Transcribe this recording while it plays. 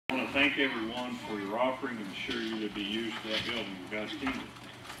to thank everyone for your offering and assure you to be used for that building of God's kingdom.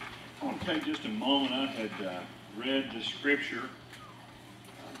 I want to take just a moment. I had read the scripture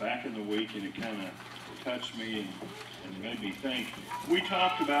back in the week, and it kind of touched me and made me think. We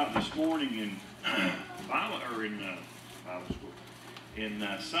talked about this morning in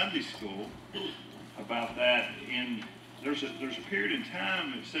Sunday school about that. There's a period in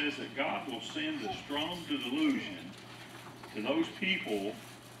time that says that God will send a strong delusion to those people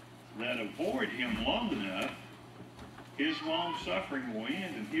that avoid Him long enough. His long suffering will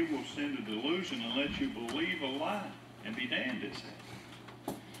end, and He will send a delusion and let you believe a lie and be damned, it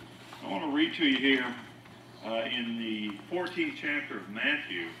says. I want to read to you here in the 14th chapter of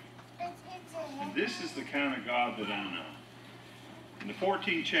Matthew. And this is the kind of God that I know. In the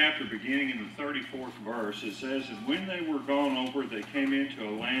 14th chapter, beginning in the 34th verse, it says, "And when they were gone over, they came into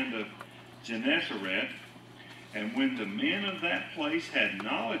a land of Gennesaret. And when the men of that place had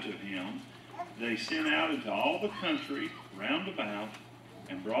knowledge of Him, they sent out into all the country round about,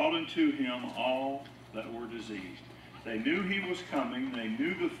 and brought unto Him all that were diseased." They knew He was coming. They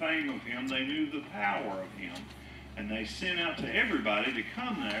knew the fame of Him. They knew the power of Him. And they sent out to everybody to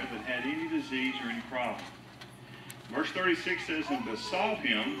come there that had any disease or any problem. Verse 36 says, "And besought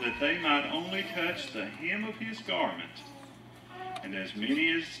Him that they might only touch the hem of His garment. And as many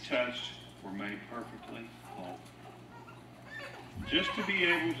as touched were made perfectly whole." Just to be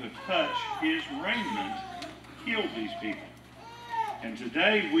able to touch His raiment healed these people. And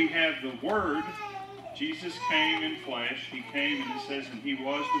today we have the Word. Jesus came in flesh. He came, and it says, and He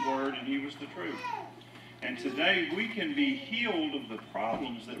was the Word, and He was the truth. And today we can be healed of the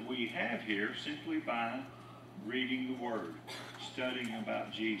problems that we have here simply by reading the Word, studying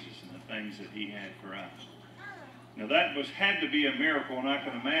about Jesus and the things that He had for us. Now that had to be a miracle, and I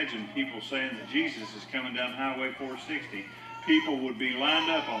can imagine people saying that Jesus is coming down Highway 460. People would be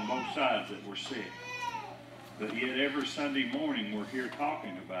lined up on both sides that were sick. But yet every Sunday morning we're here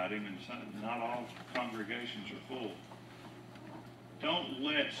talking about Him, and not all congregations are full. Don't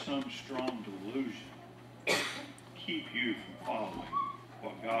let some strong delusion keep you from following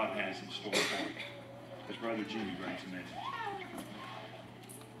what God has in store for you. As Brother Jimmy brings a message.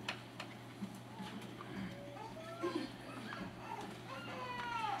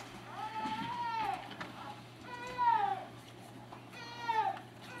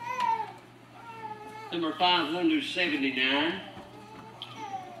 Number 579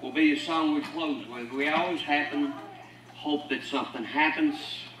 will be a song we close with. We always hope that something happens.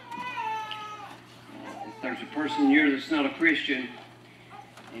 If there's a person here that's not a Christian,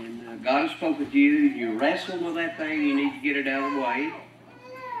 and God has spoken to you, you're wrestling with that thing, you need to get it out of the way.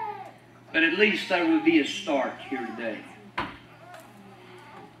 But at least there would be a start here today.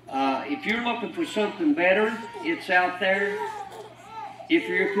 If you're looking for something better, it's out there. If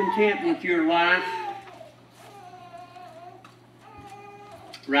you're content with your life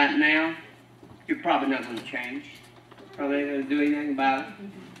right now, you're probably not going to change. Probably not going to do anything about it.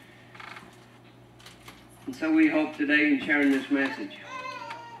 And so we hope today in sharing this message.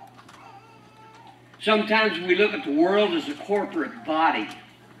 Sometimes we look at the world as a corporate body.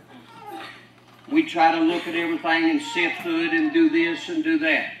 We try to look at everything and sift through it and do this and do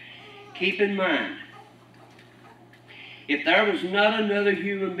that. Keep in mind, if there was not another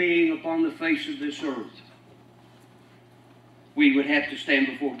human being upon the face of this earth, we would have to stand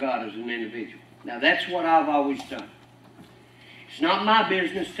before God as an individual. Now that's what I've always done. It's not my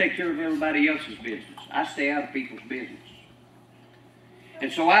business to take care of everybody else's business. I stay out of people's business.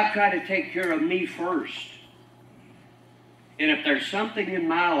 And so I try to take care of me first. And if there's something in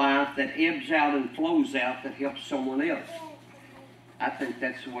my life that ebbs out and flows out that helps someone else, I think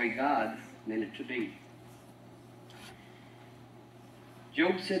that's the way God meant it to be.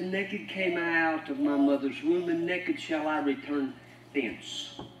 Job said, "Naked came I out of my mother's womb, and naked shall I return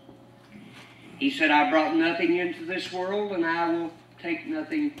thence." He said, "I brought nothing into this world, and I will take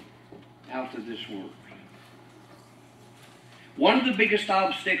nothing out of this world." One of the biggest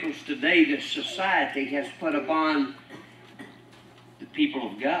obstacles today that society has put upon the people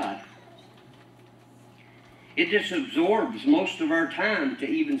of God, it just absorbs most of our time to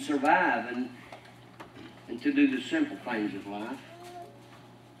even survive and to do the simple things of life.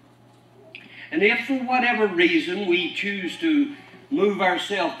 And if for whatever reason we choose to move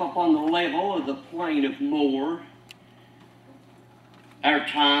ourselves up on the level of the plane of more, our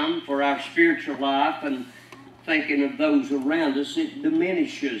time for our spiritual life and thinking of those around us, it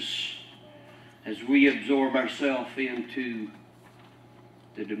diminishes as we absorb ourselves into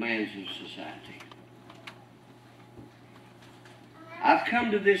the demands of society. I've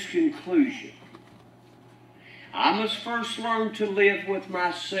come to this conclusion. I must first learn to live with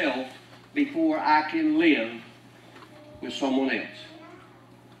myself before I can live with someone else.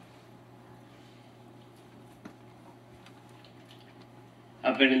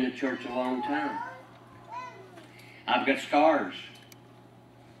 I've been in the church a long time. I've got scars.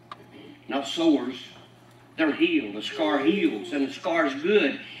 Not sores. They're healed. A scar heals, and a scar's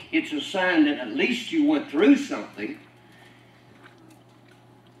good. It's a sign that at least you went through something.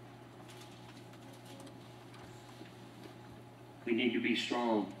 We need to be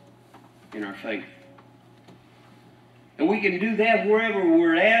strong in our faith. And we can do that wherever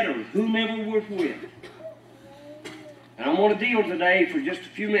we're at or whomever we're with. And I want to deal today for just a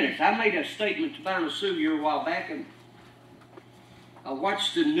few minutes. I made a statement to Bina Sue here a while back, and I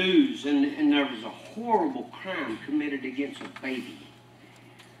watched the news, and there was a horrible crime committed against a baby.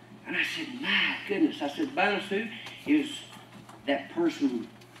 And I said, my goodness. I said, Bina Sue, is that person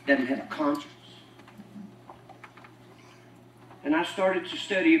doesn't have a conscience? And I started to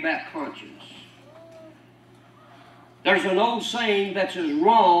study about conscience. There's an old saying that's as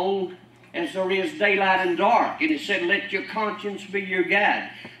wrong as there is daylight and dark. And it said, let your conscience be your guide.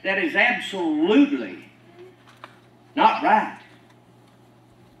 That is absolutely not right.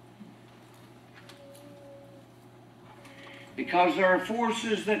 Because there are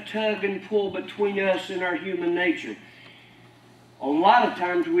forces that tug and pull between us and our human nature. A lot of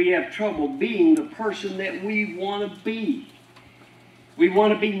times we have trouble being the person that we want to be. We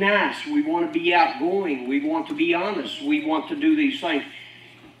want to be nice. We want to be outgoing. We want to be honest. We want to do these things.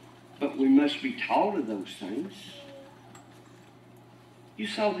 But we must be taught of those things. You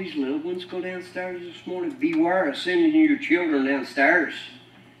saw these little ones go downstairs this morning. Beware of sending your children downstairs.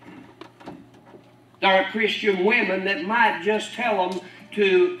 There are Christian women that might just tell them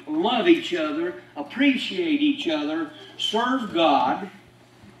to love each other, appreciate each other, serve God,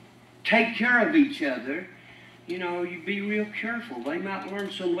 take care of each other. You know, you be real careful. They might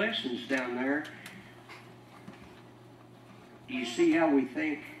learn some lessons down there. Do you see how we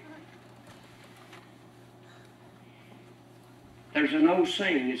think? There's an old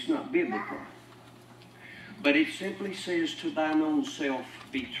saying, it's not biblical, but it simply says, to thine own self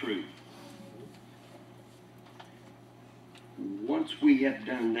be true. Once we have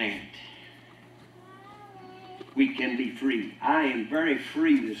done that, we can be free. I am very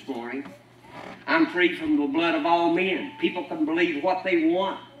free this morning. I'm free from the blood of all men. People can believe what they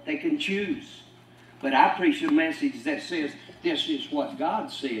want. They can choose. But I preach a message that says, this is what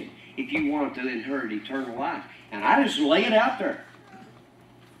God said if you want to inherit eternal life. And I just lay it out there.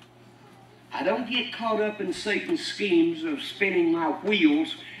 I don't get caught up in Satan's schemes of spinning my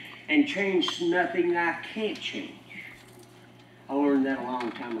wheels and change nothing I can't change. I learned that a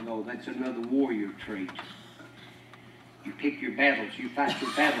long time ago. That's another warrior trait. You pick your battles. You fight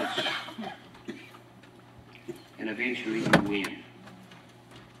your battles. And eventually you win.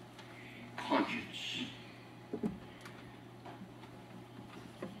 Conscience.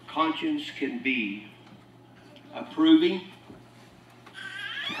 Conscience can be approving,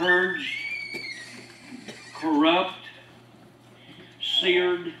 purged, corrupt,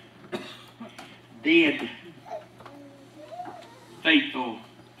 seared, dead, faithful,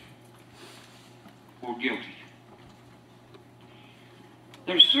 or guilty.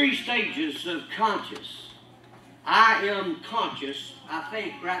 There's three stages of conscience. I am conscious, I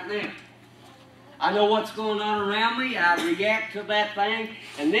think, right now. I know what's going on around me. I react to that thing.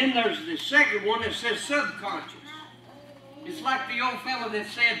 And then there's the second one that says subconscious. It's like the old fellow that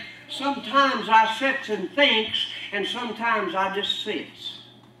said, sometimes I sits and thinks, and sometimes I just sits.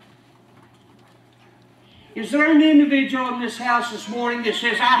 Is there an individual in this house this morning that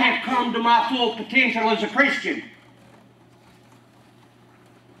says, I have come to my full potential as a Christian?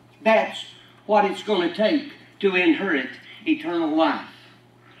 That's what it's going to take to inherit eternal life.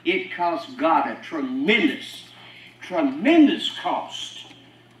 It cost God a tremendous, tremendous cost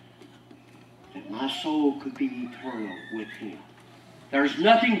that my soul could be eternal with Him. There's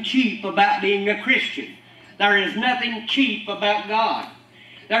nothing cheap about being a Christian. There is nothing cheap about God.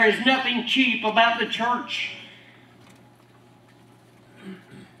 There is nothing cheap about the church.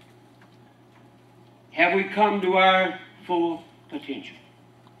 Have we come to our full potential?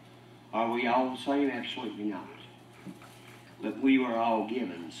 Are we all the same? Absolutely not. But we were all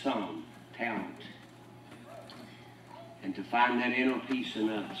given some talent. And to find that inner peace in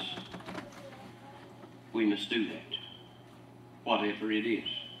us, we must do that, whatever it is.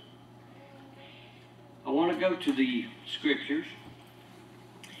 I want to go to the scriptures.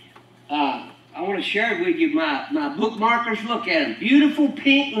 I want to share with you my bookmarkers. Look at them. Beautiful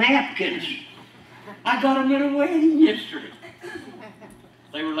pink napkins. I got them at a wedding yesterday.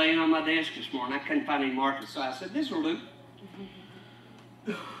 They were laying on my desk this morning. I couldn't find any markers, so I said, this will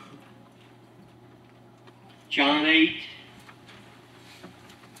do. John 8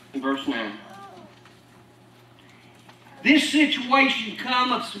 and verse 9. This situation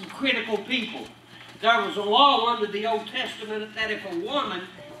come of some critical people. There was a law under the Old Testament that if a woman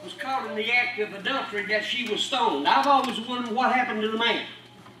was caught in the act of adultery, that she was stoned. I've always wondered what happened to the man.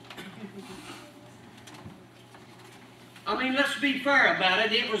 I mean, let's be fair about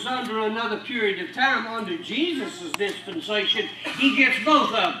it. It was under another period of time. Under Jesus' dispensation, he gets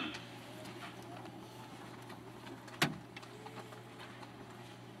both of them.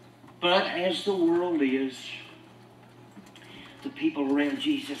 But as the world is, the people around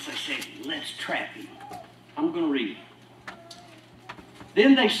Jesus, they said, let's trap him. I'm going to read it.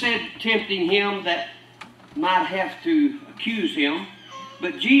 Then they said, tempting him that might have to accuse him.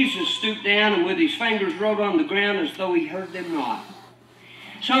 But Jesus stooped down and with his fingers wrote on the ground as though he heard them not.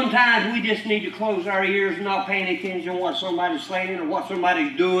 Sometimes we just need to close our ears and not pay any attention to what somebody's saying or what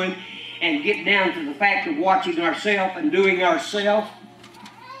somebody's doing and get down to the fact of watching ourselves and doing ourselves.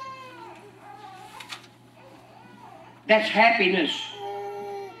 That's happiness.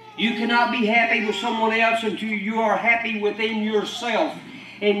 You cannot be happy with someone else until you are happy within yourself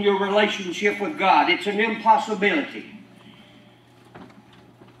in your relationship with God. It's an impossibility.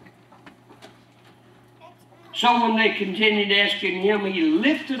 So when they continued asking him, he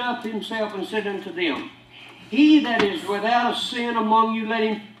lifted up himself and said unto them, he that is without a sin among you, let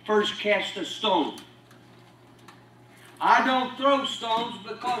him first cast a stone. I don't throw stones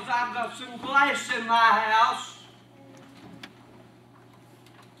because I've got some glass in my house.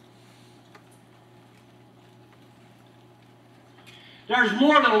 There's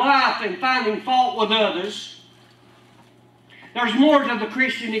more to life than finding fault with others. There's more to the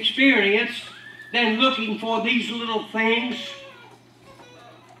Christian experience than looking for these little things.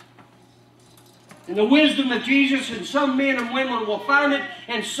 And the wisdom of Jesus, and some men and women will find it,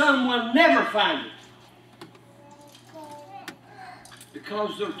 and some will never find it.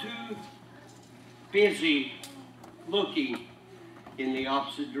 Because they're too busy looking in the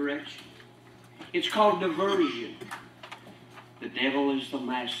opposite direction. It's called diversion. The devil is the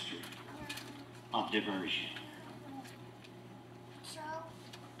master of diversion.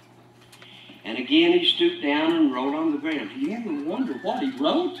 And again he stooped down and wrote on the ground. Do you ever wonder what he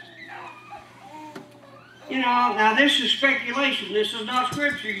wrote? You know, now this is speculation. This is not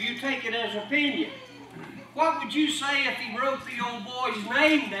scripture. You take it as opinion. What would you say if he wrote the old boy's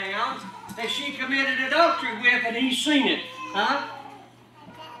name down that she committed adultery with and he's seen it? Huh?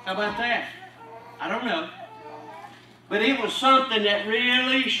 How about that? I don't know. But it was something that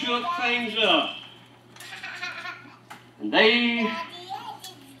really shook things up. And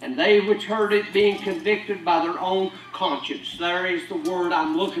they which heard it being convicted by their own conscience. There is the word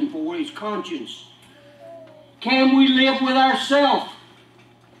I'm looking for, is conscience. Can we live with ourselves?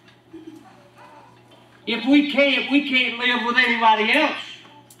 If we can't live with anybody else.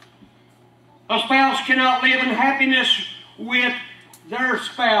 A spouse cannot live in happiness with their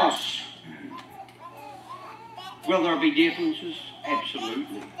spouse. Will there be differences?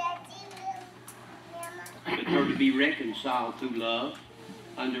 Absolutely. But they're to be reconciled through love,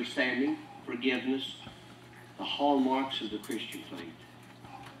 understanding, forgiveness, the hallmarks of the Christian faith.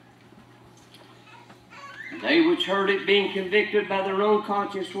 They which heard it being convicted by their own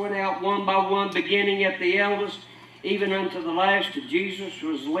conscience went out one by one, beginning at the eldest, even unto the last. And Jesus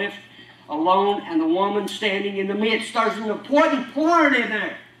was left alone, and the woman standing in the midst. There's an important part in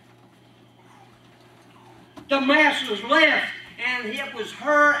there. The mass was left, and it was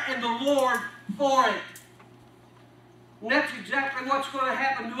her and the Lord for it. And that's exactly what's going to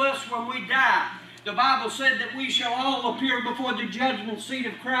happen to us when we die. The Bible said that we shall all appear before the judgment seat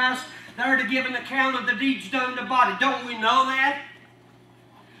of Christ, there to give an account of the deeds done in the body. Don't we know that?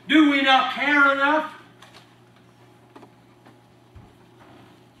 Do we not care enough?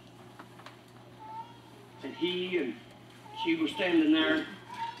 And he and she was standing there.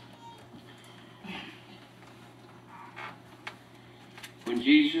 When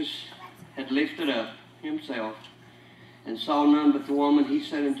Jesus had lifted up himself and saw none but the woman, he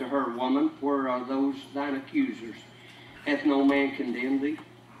said unto her, Woman, where are those thine accusers? Hath no man condemned thee?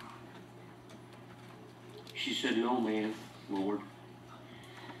 She said, No man, Lord.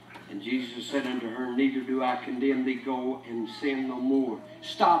 And Jesus said unto her, Neither do I condemn thee. Go and sin no more.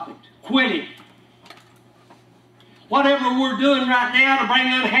 Stop it. Quit it. Whatever we're doing right now to bring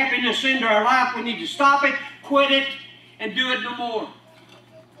unhappiness into our life, we need to stop it, quit it, and do it no more.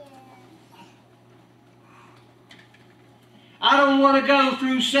 I don't want to go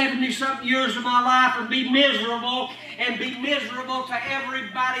through 70-something years of my life and be miserable and be miserable to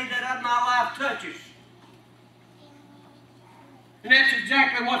everybody that my life touches. And that's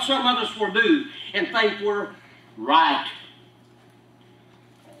exactly what some of us will do and think we're right.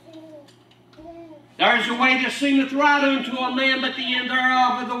 There is a way that seemeth right unto a man, but the end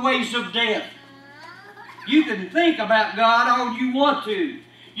thereof are the ways of death. You can think about God all you want to.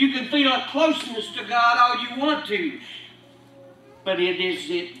 You can feel a closeness to God all you want to. But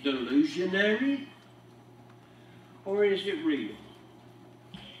is it delusionary? Or is it real?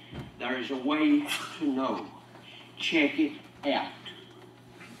 There is a way to know. Check it out.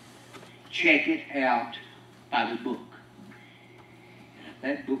 Check it out by the book. And if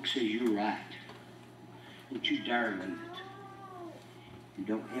that book says you're right, don't you dare leave it. You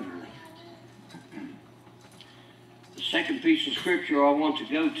don't ever leave it. The second piece of scripture I want to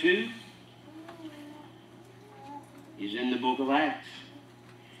go to is in the book of Acts,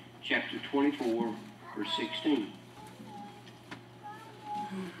 chapter 24, verse 16.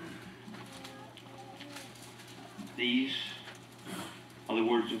 These are the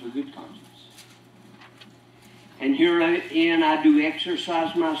words of a good conscience. And herein I do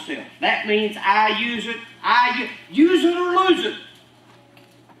exercise myself. That means I use it. I use it or lose it.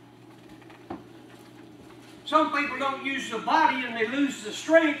 Some people don't use the body and they lose the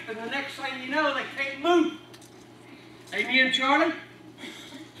strength, and the next thing you know, they can't move. Amen, Charlie?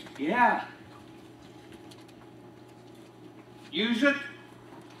 Yeah. Use it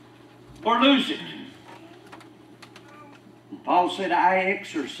or lose it. And Paul said, I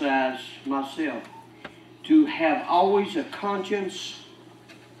exercise myself to have always a conscience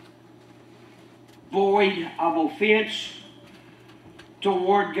void of offense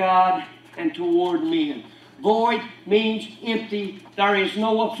toward God and toward men. Void means empty. There is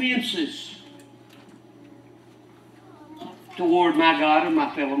no offenses toward my God or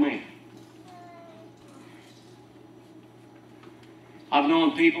my fellow man. I've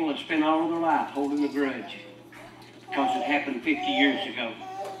known people that spend all of their life holding a grudge because it happened 50 years ago,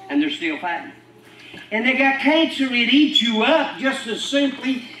 and they're still fighting. And they got cancer. It eats you up just as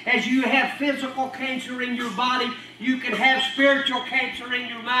simply as you have physical cancer in your body. You can have spiritual cancer in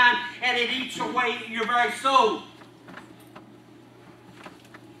your mind, and it eats away your very soul.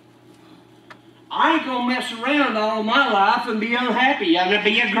 I ain't going to mess around all my life and be unhappy. I'm going to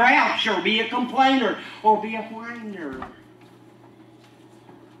be a grouch or be a complainer or be a whiner.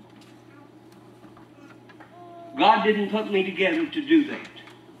 God didn't put me together to do that.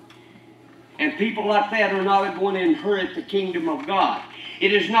 And people like that are not going to inherit the kingdom of God.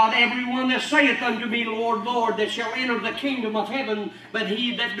 It is not everyone that saith unto me, Lord, Lord, that shall enter the kingdom of heaven, but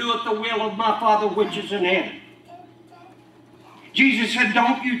he that doeth the will of my Father which is in heaven. Jesus said,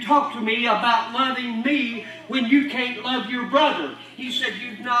 don't you talk to me about loving me when you can't love your brother. He said,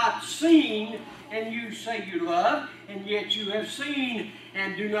 you've not seen, and you say you love, and yet you have seen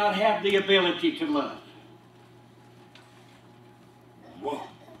and do not have the ability to love. Whoa.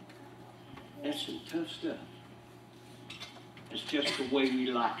 That's some tough stuff. It's just the way we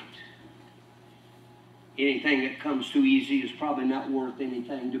like it. Anything that comes too easy is probably not worth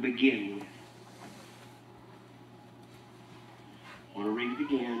anything to begin with. I want to read it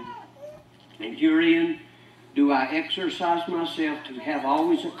again. And herein do I exercise myself to have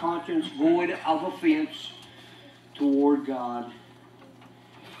always a conscience void of offense toward God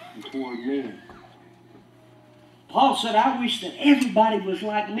and toward men. Paul said, I wish that everybody was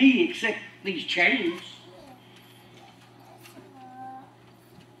like me except these chains.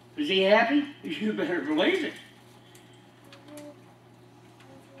 Is he happy? You better believe it.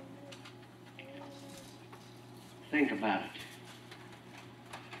 Think about it.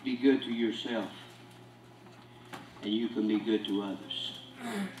 Be good to yourself, and you can be good to others.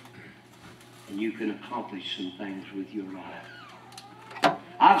 And you can accomplish some things with your life.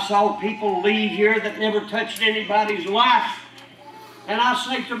 I've saw people leave here that never touched anybody's life. And I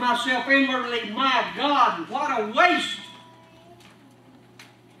say to myself inwardly, my God, what a waste.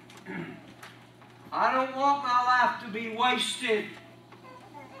 I don't want my life to be wasted.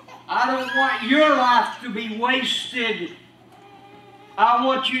 I don't want your life to be wasted. I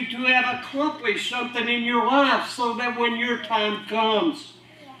want you to have accomplished something in your life so that when your time comes,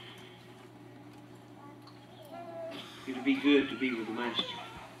 it'll be good to be with the Master.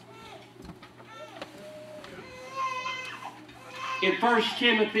 In 1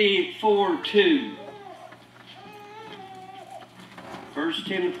 Timothy 4:2. 1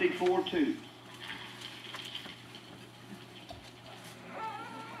 Timothy 4:2.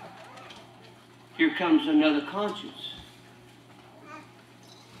 Here comes another conscience.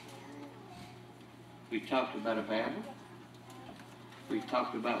 We talked about a Babel. We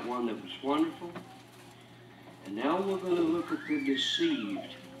talked about one that was wonderful. And now we're going to look at the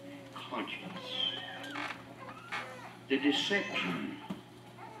deceived conscience. The deception.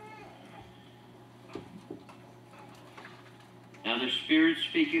 Now the Spirit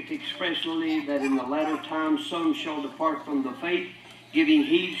speaketh expressly that in the latter times some shall depart from the faith, giving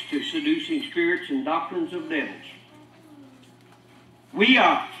heed to seducing spirits and doctrines of devils. We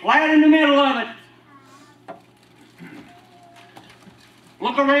are flat in the middle of it.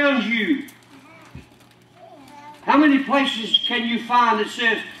 Look around you. How many places can you find that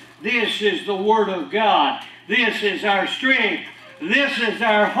says, this is the Word of God, this is our strength, this is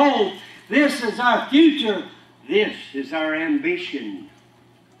our hope, this is our future, this is our ambition?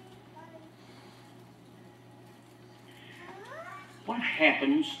 What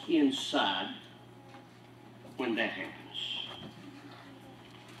happens inside when that happens?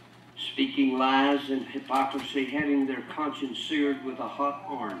 Speaking lies and hypocrisy, having their conscience seared with a hot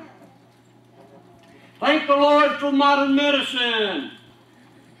iron. Thank the Lord for modern medicine.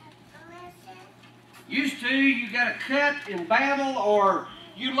 Used to, you got a cut in battle or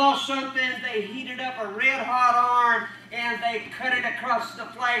you lost something, they heated up a red hot iron and they cut it across the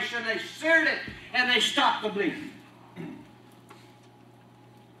flesh and they seared it and they stopped the bleeding.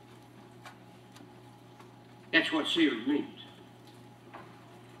 That's what seared means.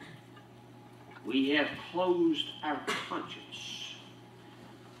 We have closed our conscience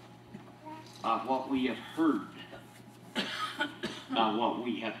by what we have heard, by what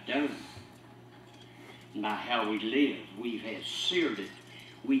we have done, by how we live. We have seared it.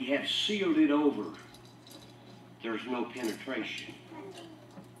 We have sealed it over. There's no penetration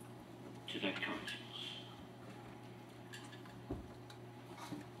to that conscience.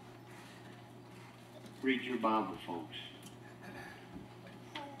 Read your Bible, folks.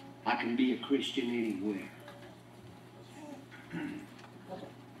 I can be a Christian anywhere.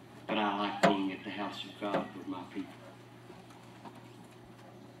 But I like being at the house of God with my people.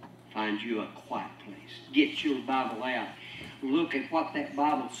 Find you a quiet place. Get your Bible out. Look at what that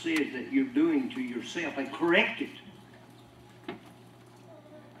Bible says that you're doing to yourself and correct it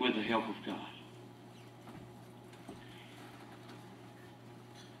with the help of God.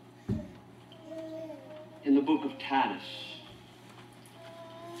 In the book of Titus,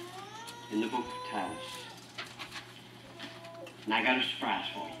 and I got a surprise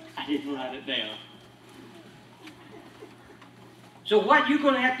for you. I didn't write it down. So what you're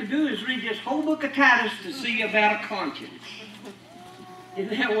going to have to do is read this whole book of Titus to see about a conscience.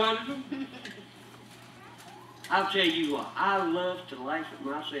 Isn't that wonderful? I'll tell you what, I love to laugh at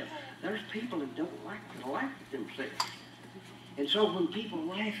myself. There's people that don't like to laugh at themselves. And so when people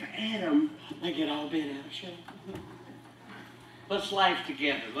laugh at them, they get all bent out of shape. Let's laugh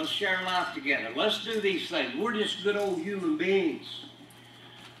together. Let's share life together. Let's do these things. We're just good old human beings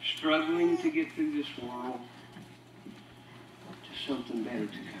struggling to get through this world to something better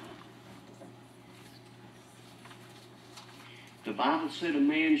to come. The Bible said a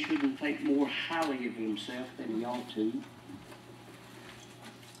man shouldn't think more highly of himself than he ought to.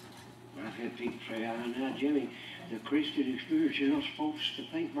 I've had people say, now, Jimmy, the Christian experience, you're not supposed to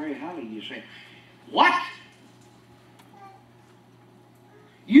think very highly of yourself. What?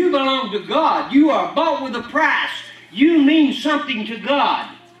 You belong to God. You are bought with a price. You mean something to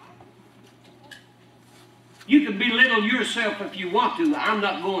God. You can belittle yourself if you want to. I'm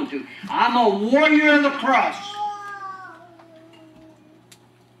not going to. I'm a warrior of the cross.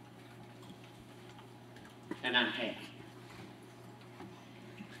 And I'm happy.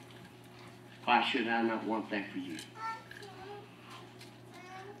 Why should I not want that for you?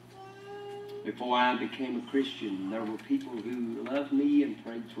 Before I became a Christian, there were people who loved me and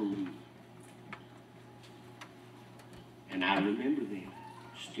prayed for me. And I remember them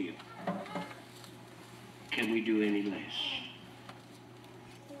still. Can we do any less?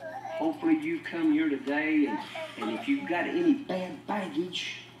 Hopefully you've come here today, and if you've got any bad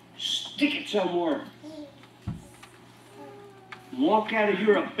baggage, stick it somewhere. Walk out of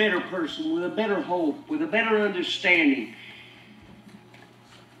here a better person, with a better hope, with a better understanding.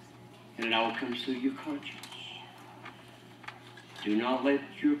 And it all comes through your conscience. Do not let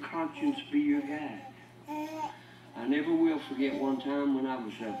your conscience be your guide. I never will forget one time when I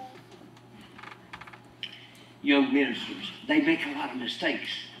was young ministers. They make a lot of mistakes.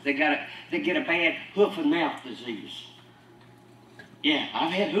 They get a bad hoof and mouth disease. Yeah,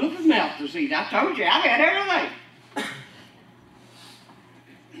 I've had hoof and mouth disease. I told you, I've had everything.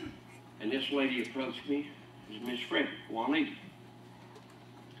 And this lady approached me. It was Miss Frederick, Juanita.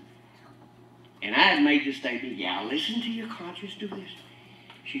 And I had made the statement, yeah, listen to your conscience, do this.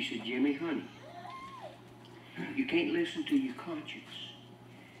 She said, Jimmy, honey, you can't listen to your conscience.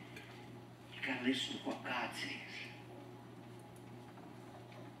 You've got to listen to what God says.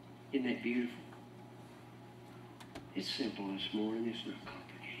 Isn't that beautiful? It's simple this morning. It's not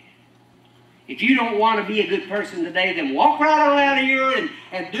complicated. If you don't want to be a good person today, then walk right on out of here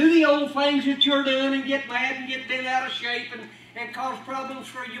and do the old things that you're doing and get mad and get bent out of shape and cause problems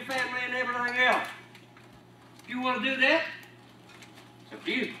for your family and everything else. If you want to do that, it's up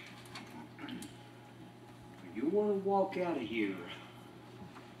to you. You want to walk out of here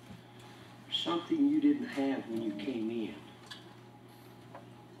with something you didn't have when you came in.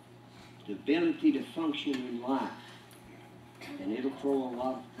 The ability to function in life. And it'll throw a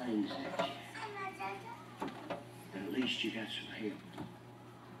lot of things at you. But at least you got some help.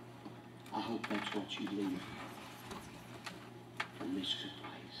 I hope that's what you leave from this good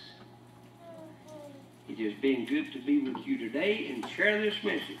place. It has been good to be with you today and share this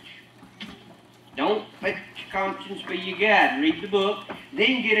message. Don't let your conscience be your guide. Read the book,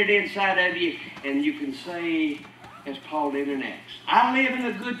 then get it inside of you, and you can say, as Paul did in Acts, I live in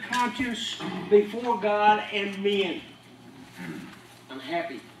a good conscience before God and men. I'm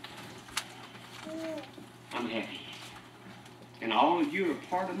happy. I'm happy. And all of you are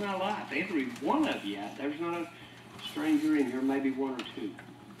part of my life. Every one of you. There's not a stranger in here, maybe one or two.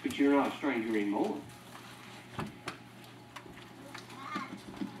 But you're not a stranger anymore.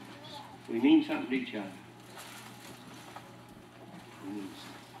 We mean something to each other. We mean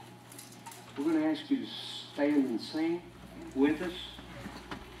something. We're going to ask you to stand and sing with us.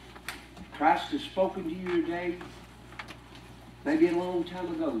 Christ has spoken to you today. Maybe a long time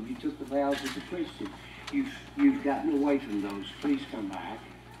ago you took the vows as a Christian. You've gotten away from those. Please come back.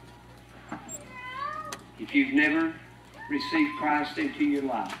 If you've never received Christ into your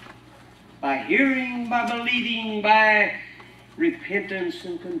life, by hearing, by believing, by repentance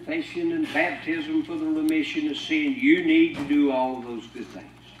and confession and baptism for the remission of sin, you need to do all of those good things.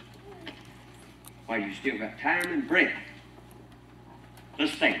 While you still got time and breath.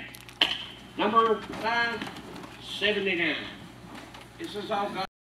 Let's stand. Number 579. This is all God.